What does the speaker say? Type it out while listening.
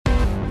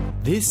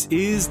This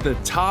is the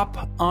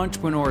Top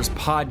Entrepreneurs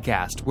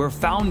Podcast, where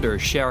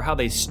founders share how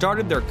they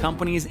started their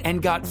companies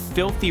and got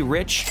filthy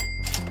rich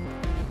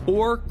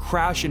or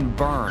crash and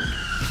burn.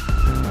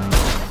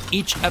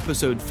 Each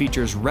episode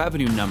features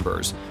revenue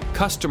numbers,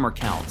 customer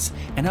counts,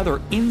 and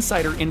other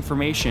insider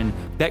information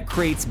that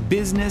creates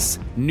business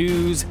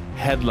news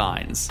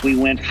headlines. We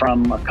went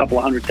from a couple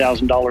of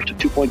 $100,000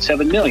 to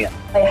 $2.7 million.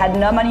 I had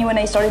no money when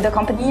I started the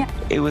company.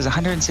 It was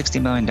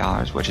 $160 million,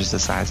 which is the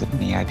size of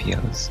many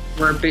IPOs.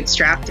 We're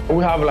bootstrapped.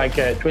 We have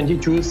like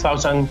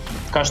 22,000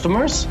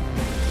 customers.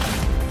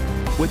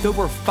 With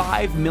over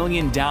 5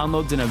 million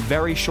downloads in a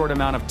very short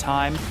amount of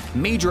time,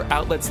 major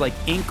outlets like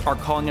Inc. are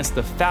calling us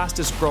the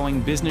fastest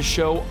growing business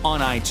show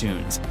on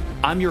iTunes.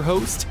 I'm your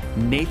host,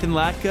 Nathan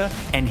Latka,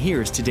 and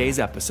here's today's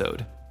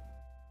episode.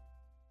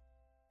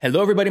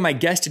 Hello, everybody. My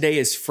guest today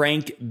is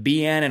Frank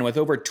Bien, and with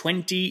over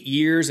 20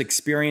 years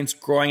experience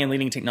growing and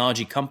leading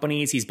technology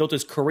companies, he's built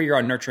his career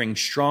on nurturing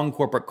strong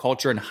corporate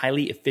culture and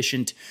highly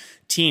efficient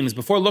teams.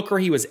 Before Looker,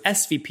 he was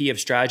SVP of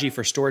strategy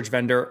for storage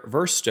vendor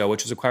Versto,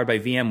 which was acquired by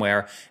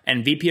VMware,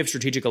 and VP of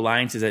strategic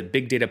alliances at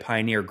big data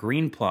pioneer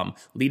Greenplum,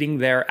 leading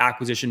their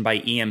acquisition by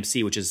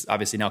EMC, which is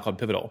obviously now called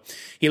Pivotal.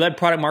 He led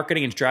product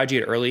marketing and strategy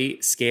at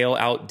early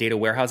scale-out data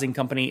warehousing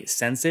company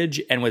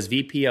Sensage and was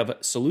VP of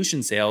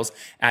solution sales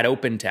at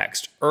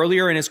OpenText.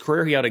 Earlier in his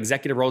career, he held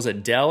executive roles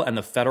at Dell and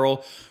the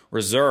Federal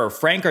Reserve.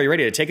 Frank, are you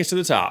ready to take us to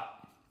the top?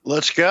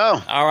 Let's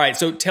go. All right.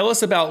 So tell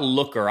us about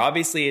Looker.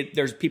 Obviously,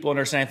 there's people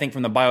understand, I think,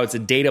 from the bio, it's a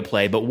data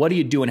play, but what do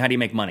you do and how do you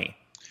make money?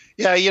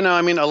 Yeah,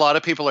 a lot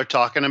of people are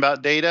talking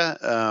about data.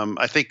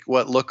 I think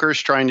what Looker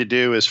is trying to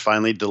do is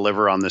finally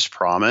deliver on this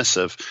promise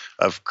of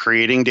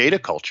creating data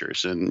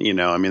cultures. And,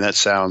 that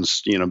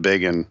sounds,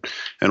 big and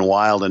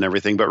wild and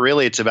everything, but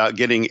really it's about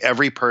getting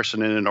every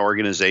person in an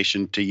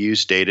organization to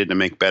use data to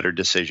make better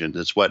decisions.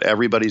 It's what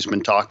everybody's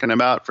been talking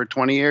about for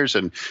 20 years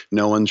and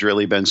no one's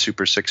really been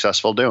super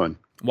successful doing.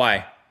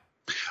 Why?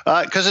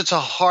 Because it's a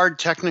hard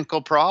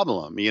technical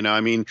problem. Data,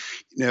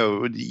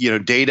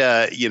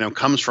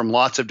 comes from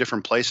lots of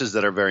different places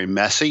that are very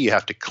messy. You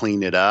have to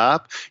clean it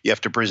up. You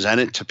have to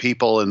present it to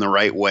people in the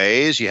right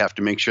ways. You have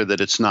to make sure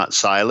that it's not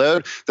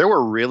siloed. There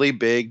were really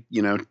big,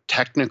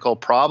 technical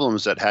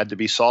problems that had to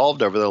be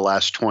solved over the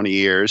last 20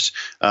 years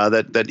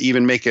that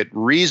even make it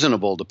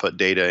reasonable to put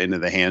data into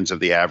the hands of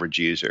the average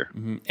user.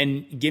 Mm-hmm.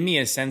 And give me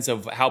a sense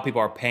of how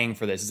people are paying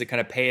for this. Is it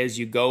kind of pay as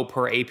you go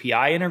per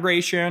API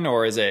integration,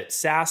 or is it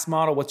SaaS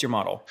model? What's your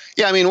model?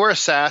 Yeah, we're a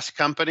SaaS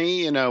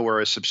company.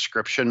 We're a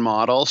subscription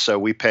model. So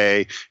we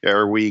pay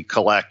or we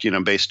collect,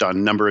 based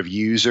on number of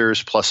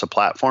users plus a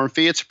platform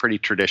fee. It's a pretty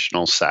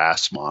traditional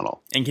SaaS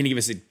model. And can you give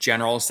us a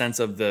general sense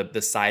of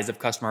the size of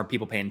customer? Are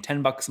people paying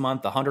 $10 a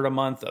month, $100 a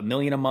month, $1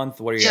 million a month?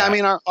 What are you?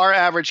 Yeah, our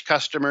average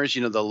customers,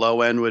 the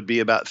low end would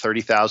be about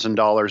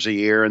 $30,000 a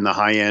year and the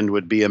high end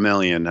would be $1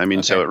 million.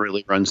 Okay. So it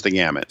really runs the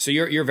gamut. So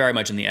you're very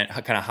much in the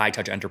kind of high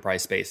touch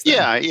enterprise space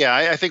then. Yeah.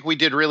 I think we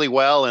did really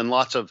well in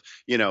lots of,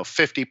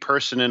 50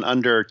 person and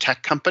under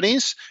tech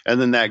companies.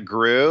 And then that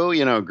grew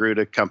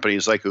to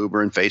companies like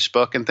Uber and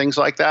Facebook and things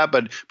like that.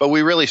 But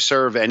we really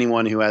serve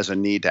anyone who has a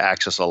need to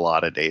access a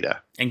lot of data.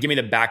 And give me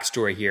the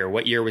backstory here.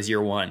 What year was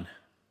year one?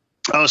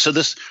 Oh, so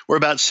we're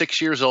about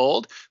 6 years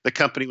old. The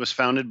company was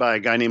founded by a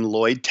guy named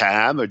Lloyd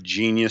Tabb, a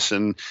genius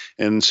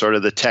in sort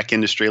of the tech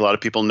industry. A lot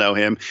of people know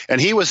him. And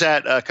he was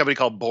at a company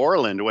called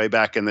Borland way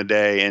back in the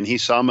day. And he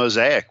saw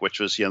Mosaic, which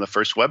was the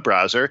first web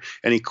browser.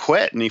 And he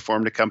quit and he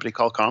formed a company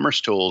called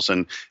Commerce Tools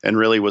and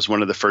really was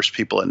one of the first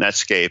people at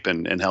Netscape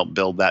and helped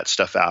build that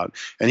stuff out.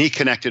 And he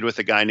connected with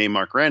a guy named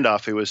Mark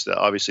Randolph, who was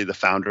obviously the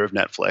founder of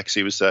Netflix.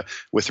 He was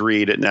with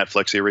Reed at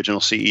Netflix, the original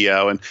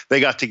CEO. And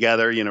they got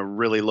together,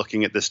 really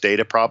looking at this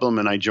data problem.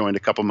 And I joined a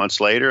couple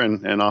months later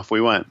and off we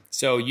went.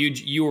 So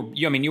you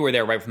were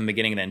there right from the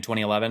beginning then,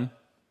 2011?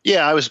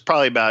 Yeah, I was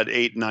probably about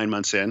 8-9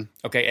 months in.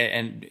 Okay.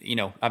 And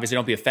obviously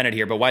don't be offended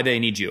here, but why do they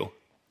need you?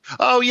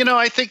 Oh,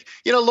 I think,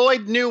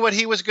 Lloyd knew what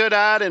he was good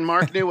at and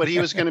Mark knew what he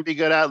was going to be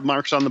good at.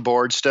 Mark's on the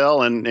board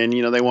still. And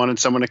they wanted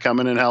someone to come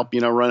in and help,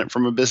 run it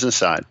from a business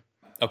side.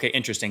 Okay.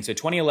 Interesting. So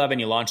 2011,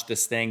 you launched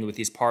this thing with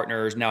these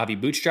partners. Now have you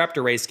bootstrapped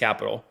or raised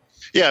capital?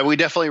 Yeah, we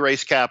definitely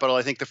raised capital.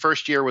 I think the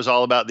first year was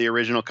all about the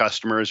original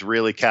customers,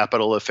 really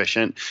capital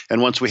efficient.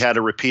 And once we had a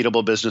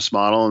repeatable business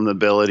model and the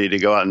ability to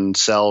go out and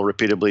sell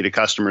repeatably to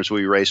customers,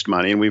 we raised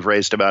money. And we've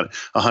raised about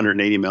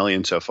 $180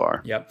 million so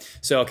far. Yep.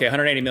 So, okay,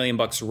 $180 million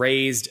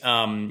raised,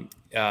 founded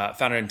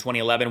in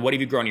 2011. What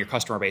have you grown your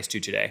customer base to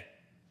today?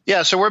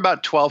 Yeah, so we're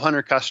about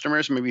 1,200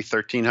 customers, maybe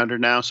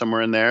 1,300 now,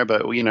 somewhere in there.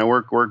 But,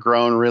 we're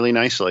growing really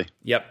nicely.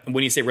 Yep.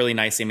 When you say really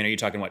nicely, are you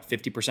talking,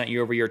 50%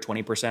 year over year,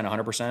 20%,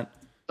 100%?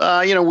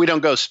 We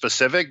don't go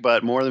specific,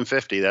 but more than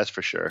 50, that's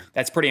for sure.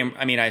 That's pretty.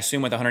 I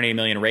assume with 180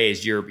 million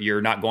raised,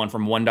 you're not going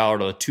from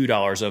 $1 to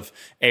 $2 of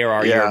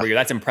ARR year over year.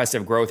 That's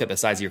impressive growth at the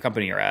size of your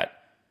company you're at.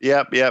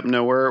 Yep.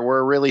 No,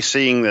 we're really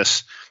seeing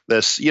this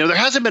this, there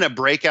hasn't been a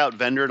breakout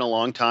vendor in a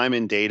long time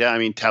in data. I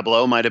mean,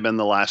 Tableau might have been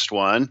the last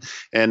one.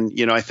 And,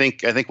 I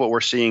think what we're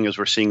seeing is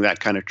that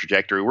kind of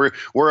trajectory.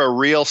 We're a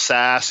real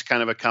SaaS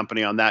kind of a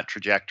company on that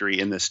trajectory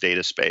in this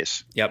data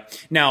space. Yep.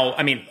 Now,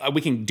 I mean,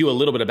 we can do a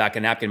little bit of back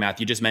of napkin math.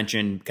 You just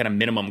mentioned kind of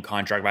minimum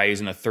contract values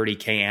in the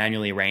 $30K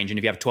annually range. And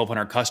if you have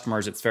 1,200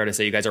 customers, it's fair to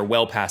say you guys are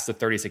well past the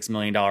 $36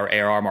 million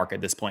ARR mark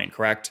at this point,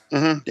 correct?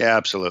 Mm-hmm. Yeah,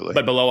 absolutely.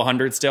 But below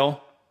 100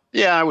 still?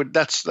 Yeah, I would.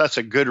 That's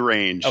a good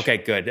range. Okay,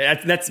 good.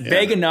 That's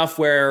vague enough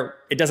where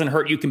it doesn't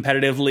hurt you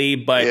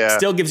competitively, but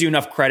still gives you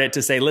enough credit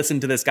to say, listen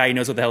to this guy, he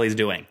knows what the hell he's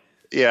doing.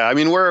 Yeah, I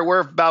mean, we're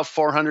about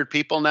 400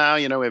 people now.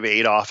 We have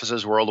 8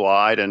 offices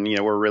worldwide, and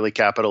we're really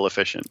capital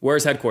efficient.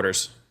 Where's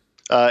headquarters?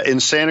 In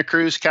Santa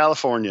Cruz,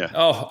 California.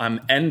 Oh, I'm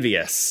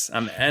envious.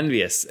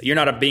 You're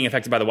not being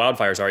affected by the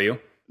wildfires, are you?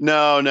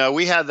 No.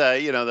 We had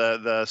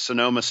the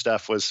Sonoma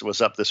stuff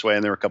was up this way,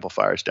 and there were a couple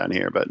fires down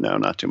here, but no,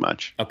 not too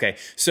much. Okay,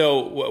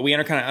 so we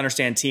kind of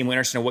understand team. We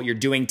understand what you're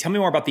doing. Tell me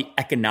more about the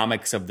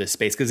economics of this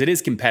space, because it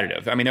is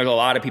competitive. I mean, there's a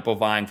lot of people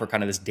vying for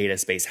kind of this data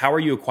space. How are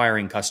you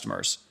acquiring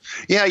customers?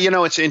 Yeah,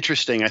 it's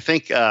interesting. I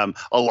think a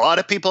lot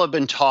of people have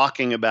been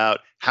talking about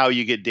how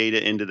you get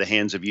data into the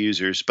hands of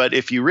users. But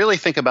if you really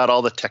think about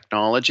all the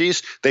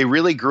technologies, they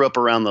really grew up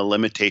around the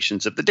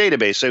limitations of the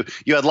database. So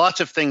you had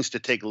lots of things to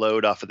take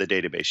load off of the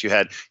database. You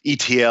had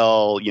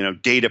ETL,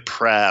 data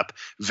prep,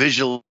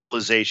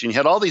 visualization. You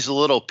had all these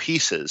little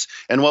pieces.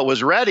 And what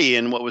was ready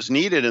and what was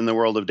needed in the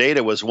world of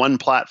data was one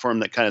platform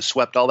that kind of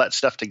swept all that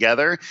stuff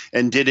together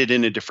and did it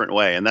in a different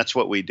way. And that's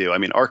what we do. I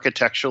mean,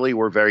 architecturally,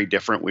 we're very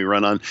different. We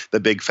run on the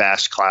big,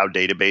 fast cloud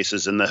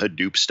databases and the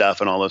Hadoop stuff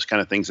and all those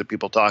kind of things that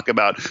people talk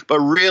about. But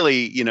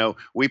really,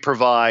 we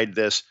provide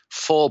this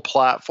full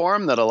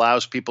platform that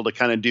allows people to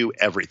kind of do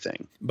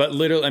everything. But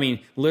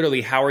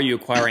literally, how are you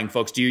acquiring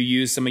folks? Do you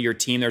use some of your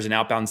team? There's an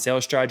outbound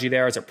sales strategy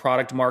there. Is it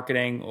product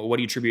marketing? What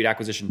do you attribute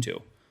acquisition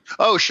to?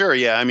 Oh, sure.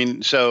 Yeah. I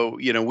mean, so,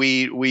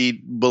 we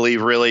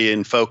believe really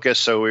in focus.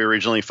 So we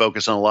originally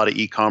focused on a lot of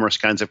e-commerce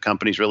kinds of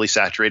companies, really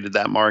saturated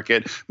that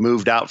market,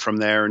 moved out from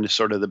there into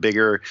sort of the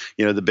bigger,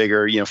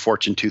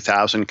 Fortune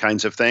 2000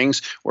 kinds of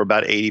things. We're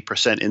about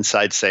 80%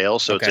 inside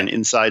sales. So It's an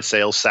inside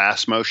sales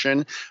SaaS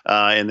motion.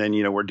 And then,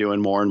 we're doing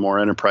more and more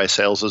enterprise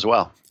sales as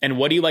well. And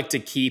what do you like to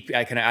keep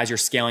kind of as you're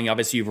scaling?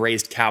 Obviously, you've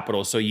raised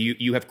capital, so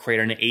you have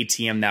created an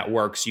ATM that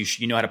works.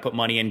 You know how to put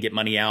money in, get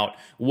money out.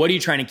 What are you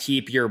trying to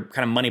keep your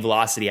kind of money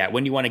velocity at?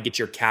 When do you want to get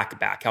your CAC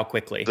back? How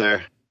quickly?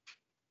 There.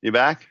 You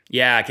back?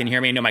 Yeah, can you hear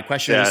me? No, my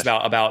question is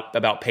about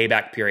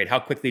payback period. How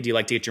quickly do you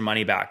like to get your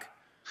money back?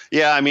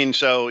 Yeah, I mean,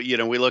 so,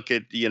 we look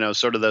at,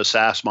 sort of those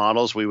SaaS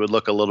models. We would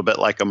look a little bit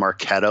like a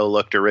Marketo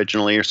looked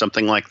originally or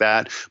something like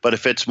that. But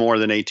if it's more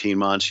than 18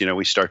 months,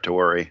 we start to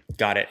worry.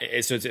 Got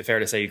it. So is it fair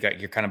to say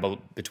you're kind of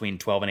between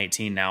 12 and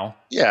 18 now?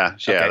 Yeah,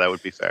 okay. That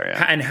would be fair.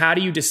 Yeah. And how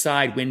do you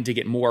decide when to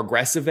get more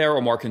aggressive there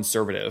or more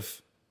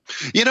conservative?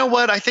 You know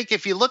what? I think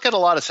if you look at a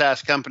lot of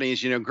SaaS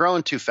companies,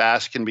 growing too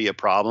fast can be a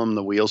problem.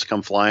 The wheels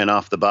come flying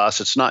off the bus.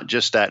 It's not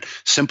just that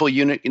simple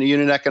unit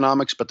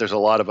economics, but there's a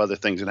lot of other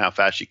things in how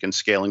fast you can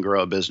scale and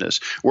grow a business.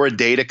 We're a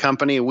data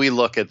company. We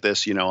look at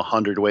this,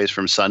 100 ways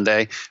from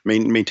Sunday,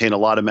 maintain a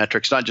lot of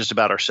metrics, not just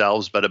about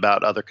ourselves, but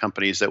about other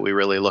companies that we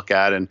really look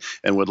at and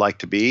would like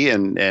to be.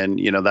 And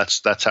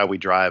that's how we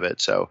drive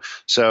it. So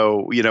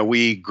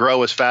we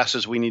grow as fast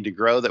as we need to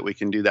grow, that we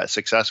can do that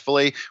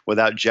successfully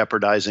without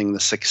jeopardizing the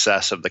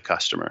success of the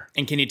customer.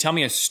 And can you tell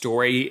me a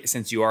story,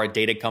 since you are a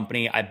data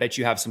company? I bet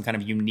you have some kind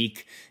of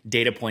unique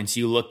data points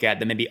you look at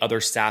that maybe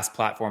other SaaS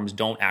platforms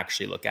don't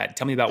actually look at.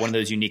 Tell me about one of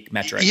those unique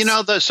metrics.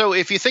 So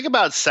if you think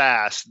about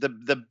SaaS,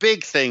 the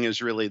big thing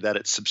is really that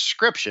it's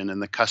subscription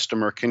and the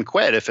customer can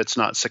quit if it's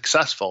not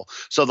successful.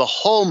 So the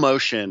whole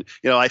motion,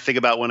 I think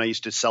about when I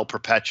used to sell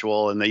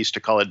perpetual and they used to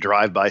call it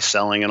drive-by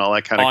selling and all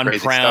that kind of crazy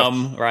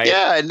stuff. Right?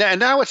 Yeah, and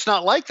now it's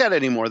not like that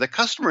anymore. The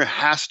customer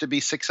has to be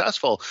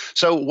successful.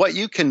 So what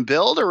you can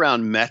build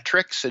around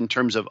metrics in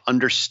terms of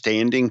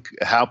understanding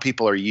how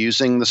people are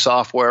using the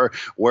software,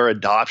 where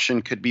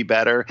adoption could be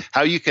better,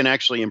 how you can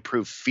actually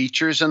improve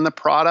features in the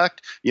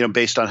product,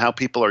 based on how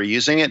people are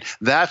using it.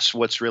 That's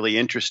what's really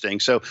interesting.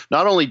 So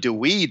not only do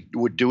we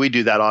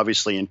do that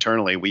obviously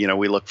internally, we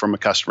look from a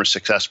customer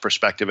success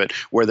perspective at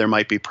where there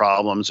might be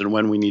problems and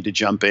when we need to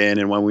jump in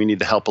and when we need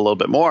to help a little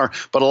bit more.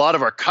 But a lot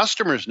of our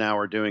customers now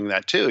are doing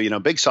that too.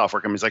 Big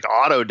software companies like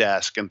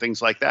Autodesk and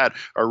things like that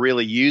are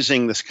really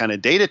using this kind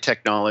of data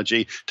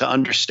technology to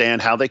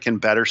understand how they can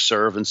better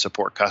serve and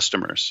support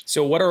customers.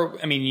 So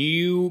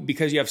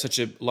because you have such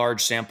a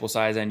large sample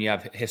size and you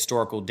have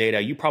historical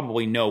data, you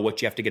probably know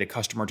what you have to get a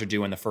customer to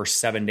do in the first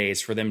 7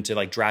 days for them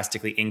to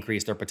drastically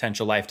increase their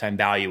potential lifetime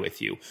value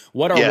with you.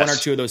 What are one or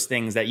two of those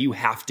things that you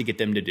have to get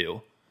them to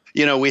do?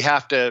 We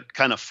have to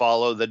kind of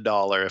follow the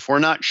dollar. If we're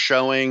not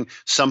showing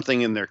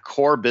something in their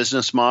core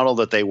business model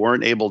that they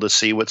weren't able to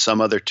see with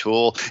some other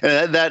tool,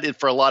 and that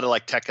for a lot of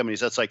like tech companies,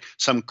 that's like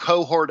some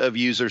cohort of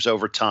users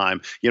over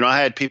time. I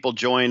had people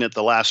join at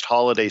the last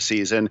holiday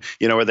season.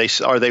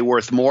 Are they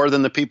worth more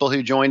than the people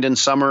who joined in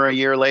summer a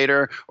year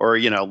later, or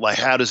like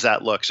how does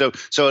that look? So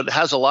it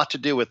has a lot to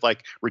do with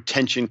like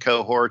retention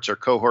cohorts or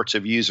cohorts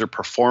of user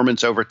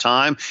performance over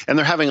time, and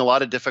they're having a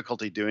lot of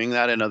difficulty doing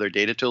that in other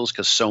data tools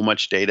because so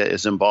much data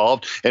is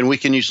involved. And we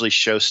can usually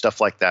show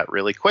stuff like that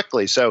really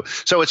quickly. So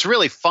it's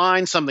really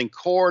find something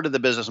core to the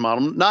business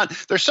model.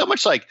 There's so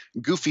much like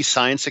goofy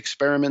science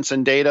experiments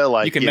in data.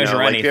 Like you can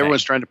measure anything.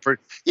 Everyone's trying to.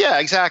 Yeah,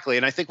 exactly.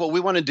 And I think what we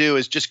want to do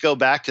is just go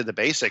back to the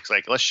basics.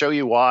 Like let's show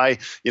you why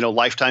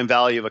lifetime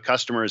value of a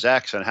customer is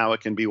X and how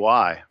it can be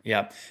Y.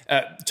 Yeah.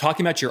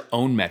 Talking about your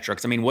own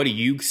metrics. I mean, what do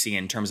you see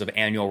in terms of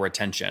annual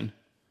retention?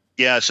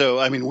 Yeah. So,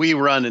 I mean, we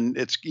run, and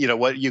it's,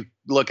 what you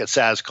look at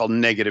SaaS called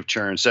negative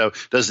churn. So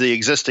does the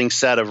existing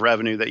set of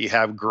revenue that you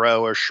have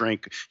grow or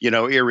shrink,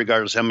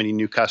 irregardless how many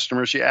new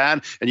customers you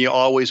add? And you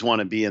always want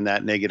to be in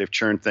that negative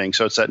churn thing.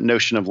 So it's that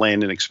notion of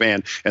land and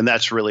expand. And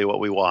that's really what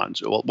we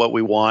want,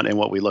 and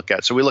what we look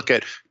at. So we look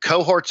at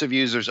cohorts of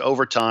users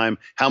over time,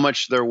 how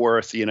much they're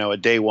worth,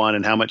 at day one,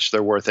 and how much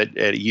they're worth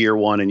at year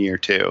one and year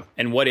two.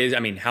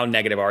 And how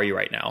negative are you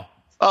right now?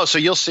 Oh, so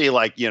you'll see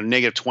like,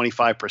 negative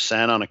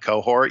 25% on a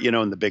cohort,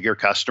 in the bigger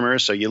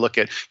customers. So you look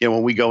at,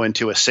 when we go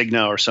into a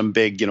Cigna or some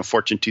big,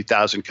 Fortune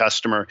 2000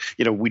 customer,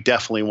 we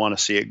definitely want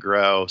to see it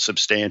grow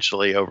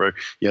substantially over,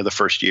 the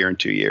first year and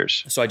 2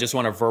 years. So I just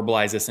want to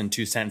verbalize this in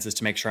 2 sentences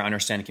to make sure I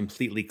understand it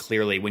completely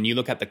clearly. When you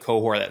look at the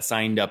cohort that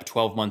signed up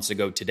 12 months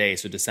ago today,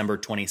 so December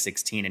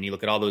 2016, and you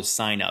look at all those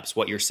signups,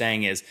 what you're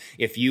saying is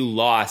if you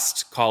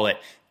lost, call it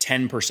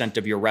 10%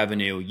 of your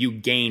revenue, you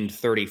gained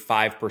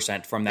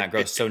 35% from that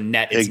growth. So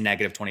net is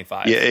negative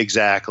 25. Yeah,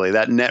 exactly.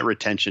 That net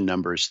retention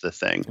number is the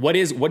thing. What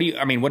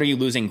are you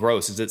losing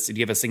gross? Do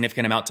you have a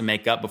significant amount to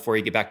make up before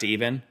you get back to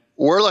even?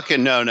 We're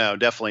looking, no,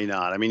 definitely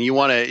not. I mean, you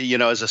want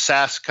to, as a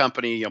SaaS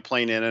company,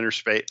 playing in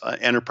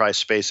enterprise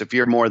space, if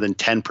you're more than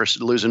 10%,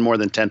 losing more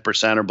than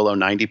 10% or below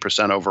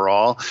 90%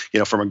 overall,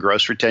 from a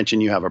gross retention,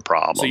 you have a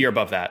problem. So you're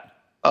above that.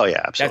 Oh,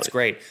 yeah, absolutely. That's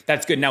great.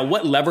 That's good. Now,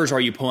 what levers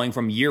are you pulling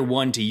from year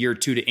one to year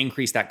two to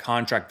increase that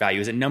contract value?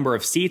 Is it number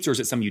of seats, or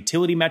is it some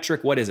utility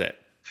metric? What is it?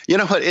 You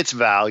know what? It's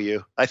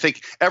value. I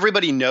think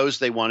everybody knows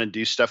they want to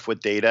do stuff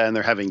with data and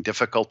they're having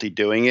difficulty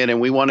doing it. And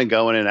we want to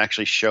go in and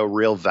actually show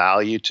real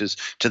value to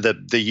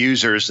the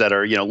users that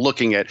are,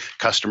 looking at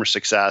customer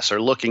success or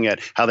looking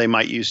at how they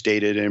might use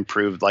data to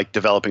improve, like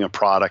developing a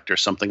product or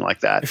something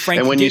like that. Frank,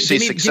 and when you see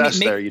success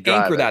there, you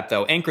drive Anchor that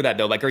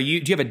though. Like, do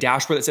you have a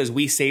dashboard that says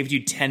we saved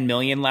you 10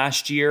 million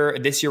last year?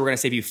 This year, we're going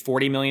to save you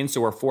 40 million.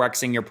 So we're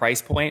 4Xing your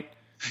price point.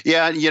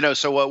 Yeah,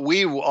 so what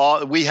we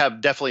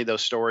have definitely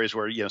those stories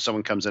where,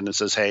 someone comes in and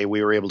says, hey,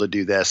 we were able to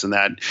do this and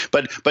that.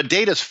 But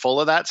data's full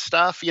of that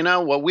stuff.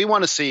 What we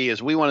want to see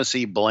is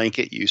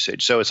blanket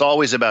usage. So it's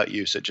always about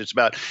usage. It's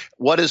about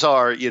what is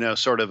our,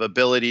 sort of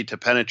ability to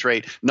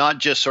penetrate, not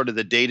just sort of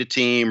the data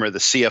team or the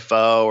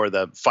CFO or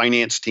the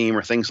finance team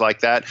or things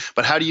like that,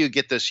 but how do you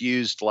get this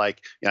used? Like,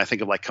 I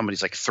think of like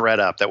companies like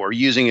ThreadUp that were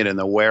using it in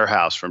the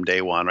warehouse from day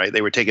one, right?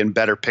 They were taking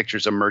better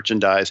pictures of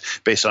merchandise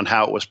based on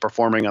how it was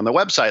performing on the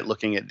website,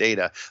 looking at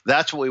data.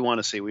 That's what we want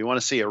to see. We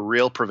want to see a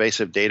real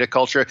pervasive data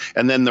culture,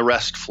 and then the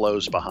rest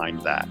flows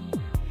behind that.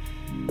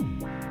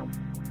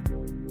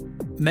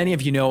 Many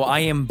of you know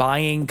I am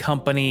buying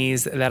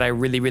companies that I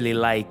really, really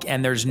like,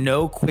 and there's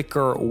no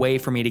quicker way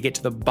for me to get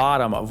to the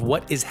bottom of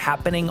what is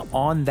happening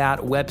on that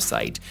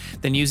website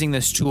than using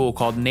this tool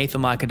called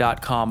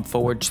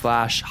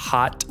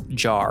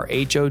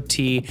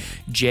nathanlatka.com/hotjar,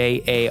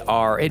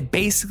 HOTJAR. It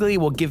basically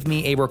will give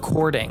me a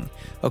recording.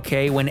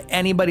 Okay, when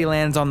anybody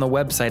lands on the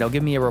website, it'll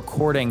give me a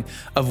recording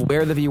of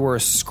where the viewer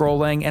is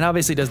scrolling, and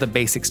obviously does the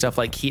basic stuff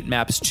like heat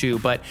maps too.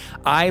 But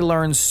I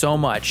learned so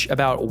much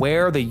about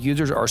where the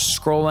users are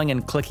scrolling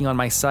and clicking on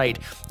my site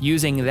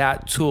using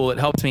that tool. It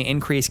helps me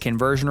increase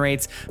conversion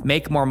rates,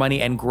 make more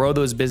money, and grow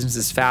those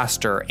businesses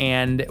faster.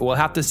 And we'll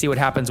have to see what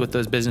happens with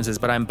those businesses,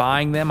 but I'm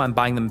buying them. I'm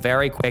buying them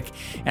very quick,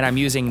 and I'm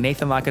using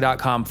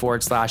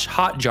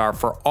nathanlatka.com/hotjar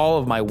for all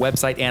of my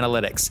website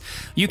analytics.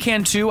 You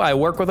can too. I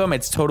work with them.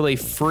 It's totally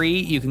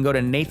free. You can go to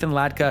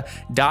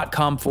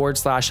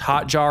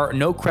nathanlatka.com/hotjar.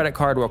 No credit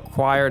card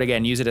required.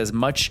 Again, use it as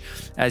much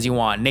as you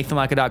want.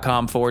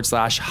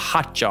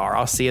 nathanlatka.com/hotjar.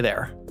 I'll see you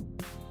there.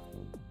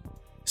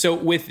 So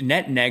with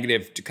net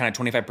negative to kind of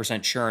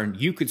 25% churn,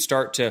 you could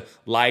start to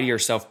lie to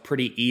yourself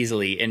pretty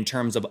easily in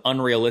terms of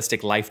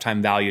unrealistic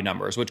lifetime value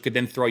numbers, which could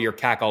then throw your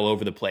CAC all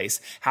over the place.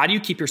 How do you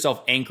keep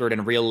yourself anchored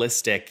and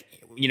realistic?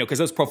 Because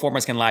those pro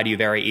formas can lie to you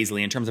very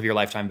easily in terms of your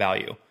lifetime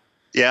value.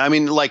 Yeah, I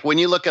mean, like when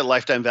you look at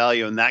lifetime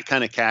value and that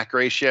kind of CAC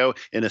ratio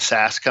in a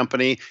SaaS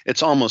company,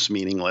 it's almost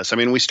meaningless. I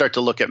mean, we start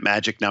to look at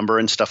magic number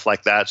and stuff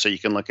like that, so you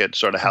can look at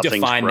sort of how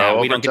things grow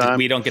over time.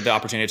 We don't get the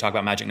opportunity to talk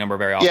about magic number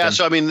very often. Yeah,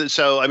 so I mean,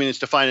 it's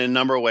defined in a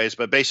number of ways,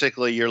 but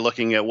basically, you're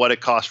looking at what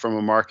it costs from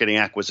a marketing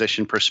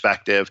acquisition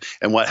perspective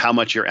and how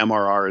much your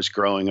MRR is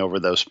growing over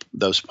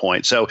those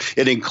points. So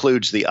it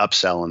includes the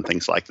upsell and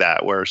things like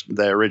that, whereas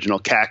the original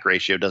CAC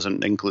ratio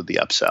doesn't include the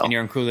upsell. And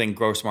you're including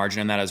gross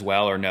margin in that as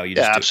well, or no? You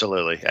just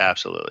absolutely.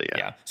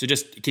 Yeah. So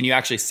can you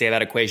actually say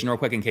that equation real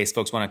quick in case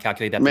folks want to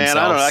calculate that themselves?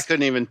 Man, I don't know. I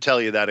couldn't even tell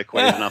you that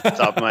equation off the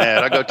top of my head.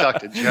 I'll go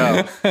talk to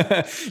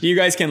Joe. You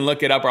guys can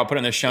look it up, or I'll put it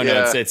in the show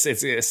notes. It's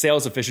a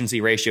sales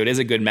efficiency ratio. It is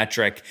a good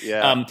metric.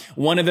 Yeah.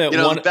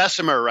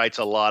 Bessemer writes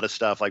a lot of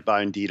stuff, like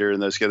Brian Dieter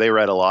and those guys. They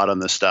write a lot on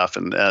this stuff,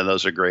 and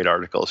those are great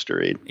articles to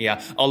read.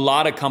 Yeah. A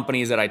lot of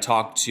companies that I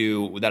talk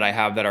to that I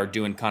have that are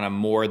doing kind of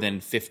more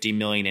than 50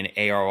 million in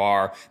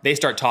ARR, they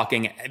start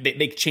talking,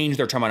 they change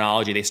their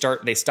terminology.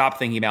 They stop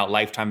thinking about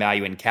lifetime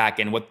value in CAC,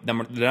 and what the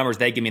numbers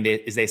they give me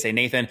is they say,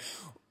 Nathan,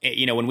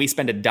 when we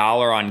spend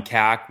 $1 on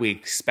CAC, we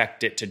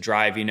expect it to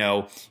drive,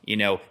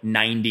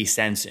 90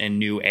 cents in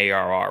new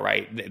ARR,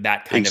 right?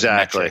 That kind of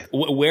metric.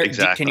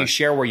 Can you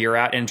share where you're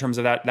at in terms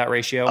of that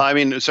ratio? I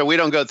mean, so we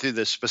don't go through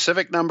the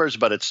specific numbers,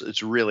 but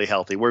it's really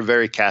healthy. We're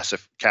very cash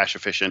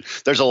efficient.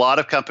 There's a lot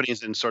of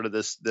companies in sort of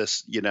this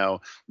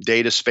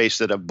data space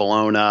that have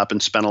blown up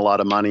and spent a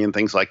lot of money and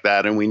things like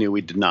that, and we knew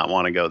we did not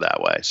want to go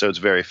that way. So it's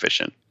very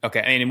efficient. Okay,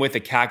 and with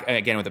the CAC,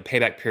 again, with the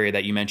payback period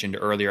that you mentioned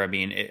earlier, I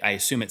mean, I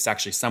assume it's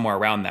actually somewhere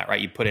around that,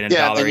 right? You put in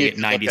 $1, you get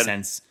 90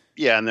 cents.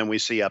 Yeah, and then we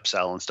see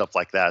upsell and stuff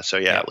like that. So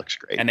it looks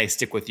great. And they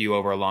stick with you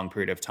over a long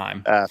period of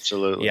time.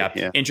 Absolutely.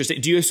 Yeah.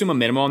 Interesting. Do you assume a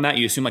minimum on that?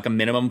 You assume like a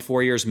minimum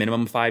 4 years,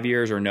 minimum 5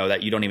 years, or no,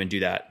 that you don't even do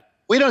that?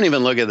 We don't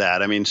even look at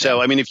that. I mean,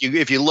 if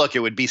you look, it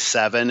would be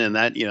 7, and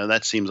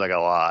that seems like a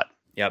lot.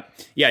 Yep.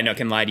 Yeah, no,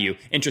 can lie to you.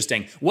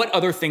 Interesting. What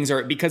other things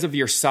because of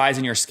your size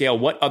and your scale,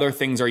 what other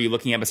things are you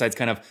looking at besides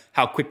kind of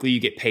how quickly you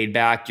get paid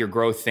back, your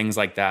growth, things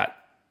like that?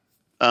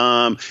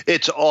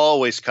 It's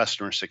always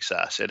customer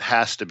success. It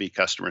has to be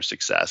customer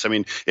success. I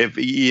mean,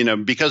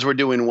 because we're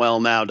doing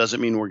well now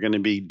doesn't mean we're going to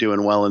be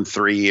doing well in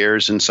 3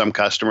 years in some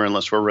customer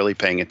unless we're really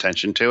paying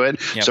attention to it.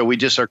 Yep. So we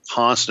just are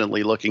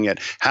constantly looking at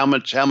how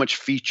much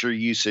feature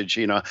usage,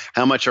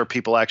 how much are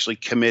people actually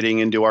committing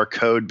into our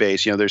code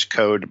base? There's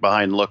code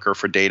behind Looker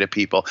for data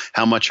people.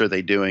 How much are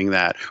they doing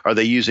that? Are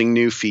they using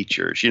new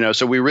features?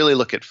 So we really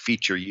look at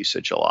feature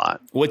usage a lot.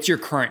 What's your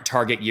current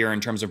target year in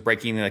terms of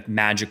breaking the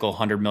magical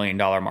 $100 million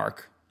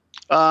mark?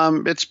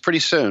 It's pretty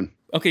soon.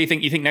 Okay, you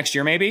think next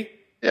year maybe?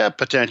 Yeah,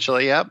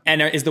 potentially, yeah.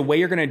 And is the way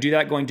you're going to do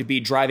that going to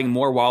be driving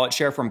more wallet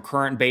share from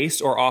current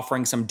base or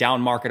offering some down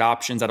market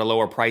options at a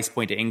lower price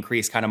point to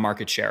increase kind of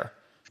market share?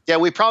 Yeah,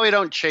 we probably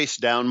don't chase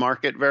down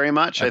market very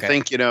much. Okay. I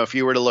think, if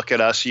you were to look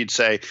at us, you'd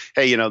say,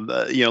 hey,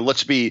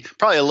 let's be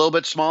probably a little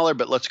bit smaller,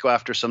 but let's go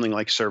after something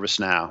like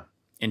ServiceNow.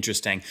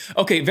 Interesting.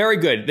 Okay, very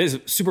good. This is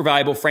super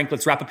valuable. Frank,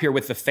 let's wrap up here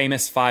with the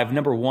famous 5.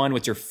 Number 1,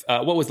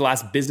 what was the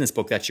last business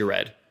book that you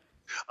read?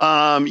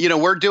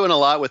 We're doing a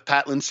lot with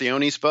Pat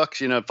Lencioni's books,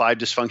 5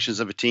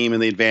 Dysfunctions of a Team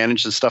and the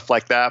Advantage and stuff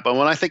like that. But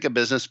when I think of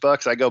business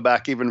books, I go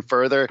back even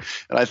further,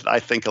 and I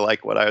think of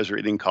like what I was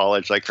reading in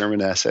college, like Herman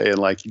Hesse and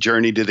like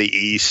Journey to the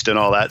East and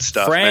all that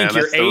stuff. Frank,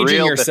 you're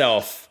aging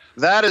yourself.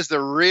 That is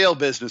the real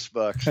business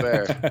books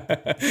there.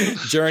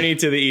 Journey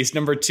to the East.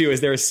 Number 2,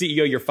 is there a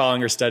CEO you're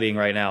following or studying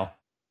right now?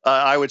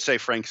 I would say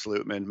Frank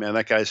Slootman, man.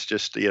 That guy's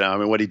just,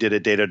 what he did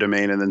at Data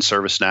Domain and then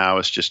ServiceNow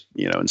is just,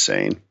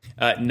 insane.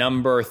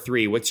 Number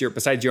 3,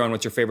 besides your own,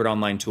 what's your favorite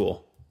online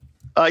tool?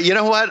 You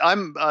know what?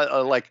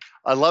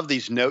 I love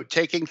these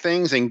note-taking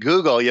things, and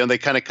Google, they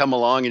kind of come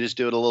along and just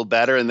do it a little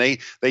better. And they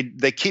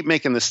keep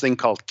making this thing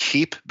called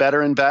Keep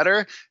better and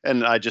better.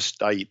 And I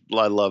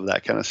love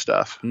that kind of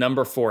stuff.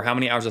 Number 4, how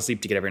many hours of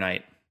sleep do you get every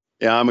night?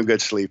 Yeah, I'm a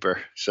good sleeper.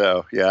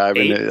 So yeah,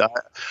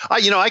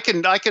 I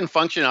can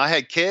function. I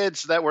had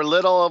kids that were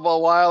little a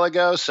while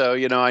ago, so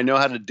I know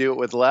how to do it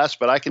with less,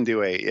 but I can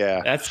do 8.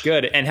 Yeah, that's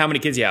good. And how many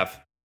kids do you have?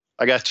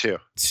 I got 2.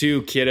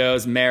 2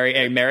 kiddos.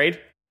 Married?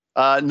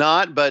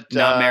 Not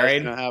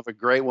married. I have a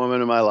great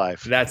woman in my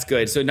life. That's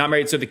good. So not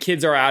married. So the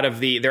kids are out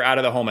of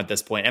the home at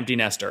this point. Empty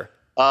nester.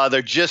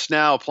 They're just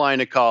now applying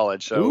to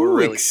college. So we're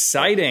really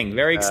exciting.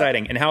 Very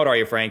exciting. And how old are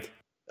you, Frank?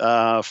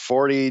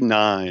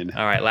 49.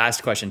 All right,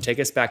 last question.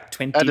 Take us back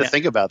 20. I had to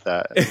think about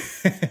that.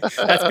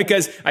 That's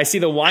because I see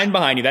the wine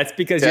behind you. That's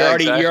because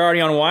you're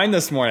already on wine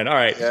this morning. All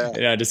right. Yeah.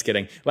 No, just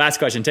kidding. Last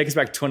question. Take us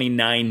back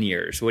 29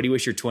 years. What do you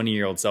wish your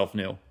 20-year-old self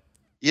knew?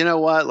 You know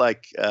what?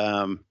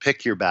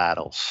 Pick your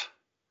battles.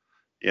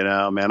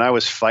 Man, I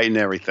was fighting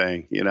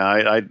everything.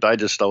 I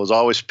was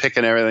always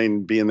picking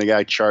everything, being the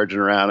guy charging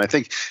around. I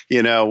think,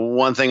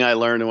 one thing I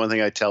learned and one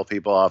thing I tell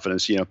people often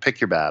is,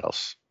 pick your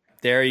battles.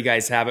 There you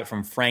guys have it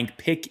from Frank.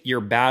 Pick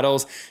your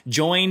battles.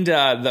 Joined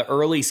the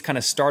early kind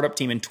of startup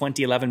team in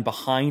 2011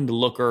 behind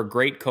Looker.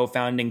 Great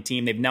co-founding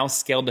team. They've now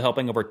scaled to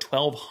helping over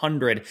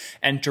 1,200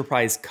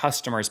 enterprise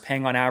customers,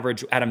 paying on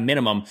average at a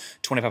minimum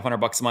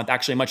 $2,500 a month.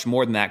 Actually, much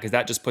more than that, because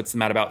that just puts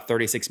them at about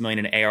 $36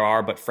 million in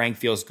ARR. But Frank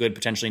feels good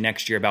potentially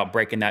next year about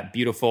breaking that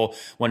beautiful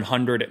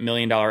 $100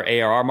 million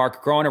ARR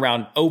mark, growing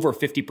around over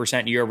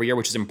 50% year over year,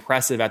 which is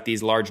impressive at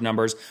these large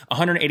numbers.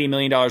 $180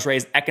 million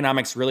raised.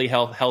 Economics really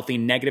healthy.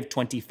 Negative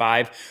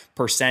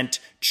 25%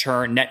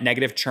 churn, net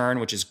negative churn,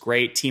 which is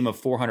great. Team of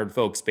 400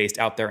 folks based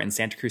out there in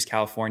Santa Cruz,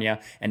 California,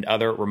 and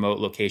other remote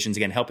locations.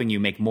 Again, helping you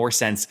make more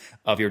sense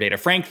of your data.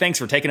 Frank, thanks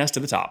for taking us to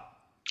the top.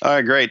 All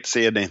right, great.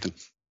 See you, Nathan.